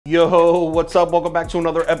Yo, what's up? Welcome back to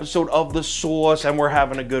another episode of The Sauce, and we're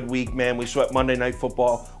having a good week, man. We swept Monday Night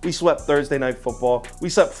Football, we swept Thursday Night Football, we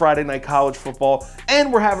swept Friday Night College Football,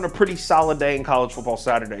 and we're having a pretty solid day in College Football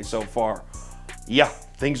Saturday so far. Yeah,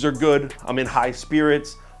 things are good. I'm in high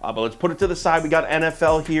spirits, but let's put it to the side. We got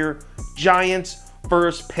NFL here. Giants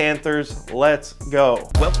versus Panthers. Let's go.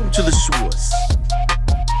 Welcome to The Sauce.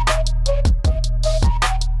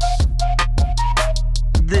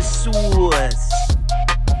 The Sauce.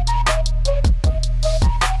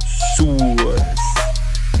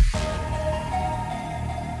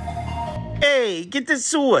 Hey, get the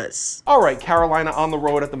sauce. All right, Carolina on the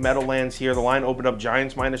road at the Meadowlands here. The line opened up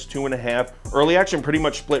Giants -2.5. Early action pretty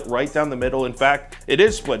much split right down the middle. In fact, it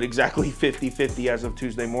is split exactly 50-50 as of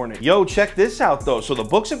Tuesday morning. Yo, check this out though. So the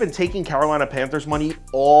books have been taking Carolina Panthers money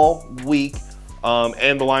all week.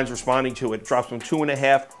 And the line's responding to it. It drops from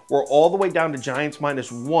 2.5. We're all the way down to Giants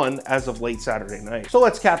 -1 as of late Saturday night. So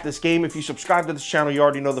let's cap this game. If you subscribe to this channel, you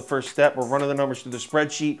already know the first step. We're running the numbers through the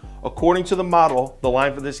spreadsheet. According to the model, the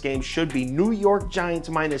line for this game should be New York Giants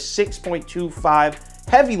 -6.25.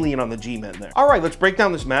 Heavy lean on the G-men there. All right, let's break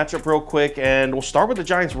down this matchup real quick, and we'll start with the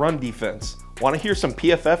Giants' run defense. Want to hear some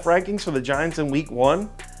PFF rankings for the Giants in week 1?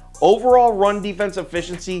 Overall run defense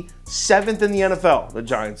efficiency, 7th in the NFL, the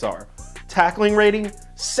Giants are. Tackling rating,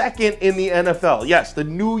 2nd in the NFL. Yes, the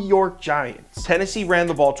New York Giants. Tennessee ran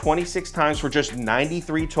the ball 26 times for just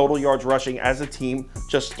 93 total yards rushing as a team,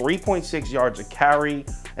 just 3.6 yards a carry,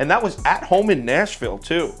 and that was at home in Nashville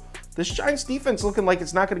too. This Giants defense looking like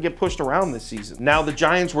it's not going to get pushed around this season. Now, the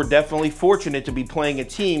Giants were definitely fortunate to be playing a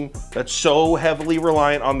team that's so heavily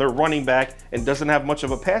reliant on their running back and doesn't have much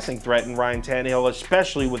of a passing threat in Ryan Tannehill,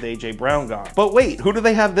 especially with A.J. Brown gone. But wait, who do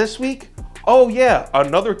they have this week? Oh yeah,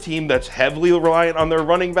 another team that's heavily reliant on their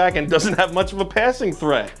running back and doesn't have much of a passing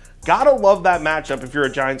threat. Gotta love that matchup if you're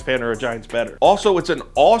a Giants fan or a Giants bettor. Also, it's an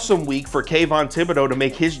awesome week for Kayvon Thibodeau to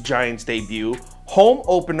make his Giants debut. Home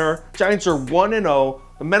opener, Giants are 1-0.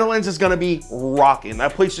 The Meadowlands is gonna be rocking.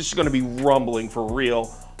 That place is just gonna be rumbling for real.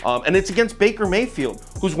 And it's against Baker Mayfield,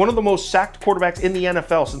 who's one of the most sacked quarterbacks in the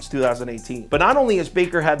NFL since 2018. But not only has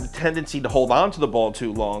Baker had the tendency to hold on to the ball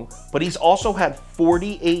too long, but he's also had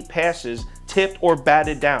 48 passes tipped or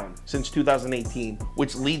batted down since 2018,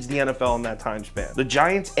 which leads the NFL in that time span. The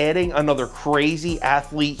Giants adding another crazy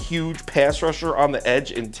athlete, huge pass rusher on the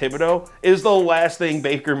edge in Thibodeau is the last thing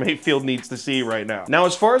Baker Mayfield needs to see right now. Now,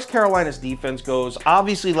 as far as Carolina's defense goes,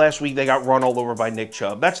 obviously last week they got run all over by Nick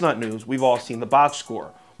Chubb. That's not news. We've all seen the box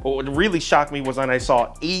score. But what really shocked me was when I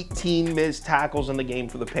saw 18 missed tackles in the game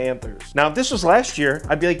for the Panthers. Now, if this was last year,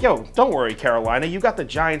 I'd be like, yo, don't worry, Carolina. You got the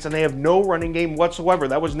Giants, and they have no running game whatsoever.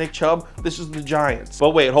 That was Nick Chubb. This is the Giants.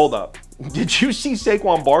 But wait, hold up. Did you see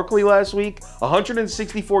Saquon Barkley last week?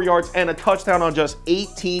 164 yards and a touchdown on just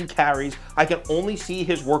 18 carries. I can only see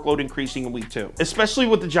his workload increasing in week 2. Especially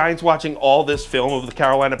with the Giants watching all this film of the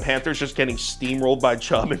Carolina Panthers just getting steamrolled by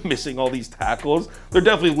Chubb and missing all these tackles. They're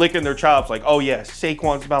definitely licking their chops like, oh yes,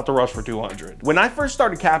 Saquon's about to rush for 200. When I first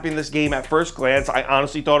started capping this game, at first glance, I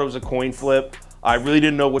honestly thought it was a coin flip. I really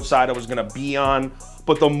didn't know which side I was gonna be on.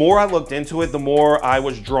 But the more I looked into it, the more I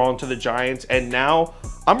was drawn to the Giants. And now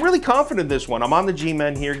I'm really confident in this one. I'm on the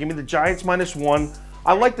G-men here. Give me the Giants -1.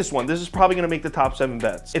 I like this one. This is probably going to make the top 7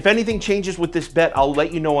 bets. If anything changes with this bet, I'll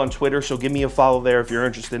let you know on Twitter. So give me a follow there if you're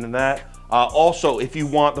interested in that. Also, if you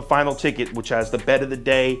want the final ticket, which has the bet of the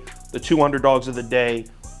day, the 2 underdogs of the day,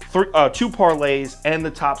 2 parlays, and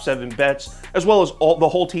the top 7 bets, as well as the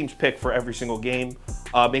whole team's pick for every single game.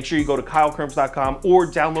 Make sure you go to KyleKirms.com or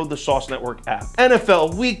download the Sauce Network app. NFL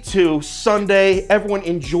Week 2, Sunday. Everyone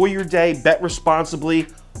enjoy your day, bet responsibly,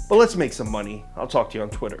 but let's make some money. I'll talk to you on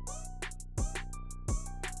Twitter.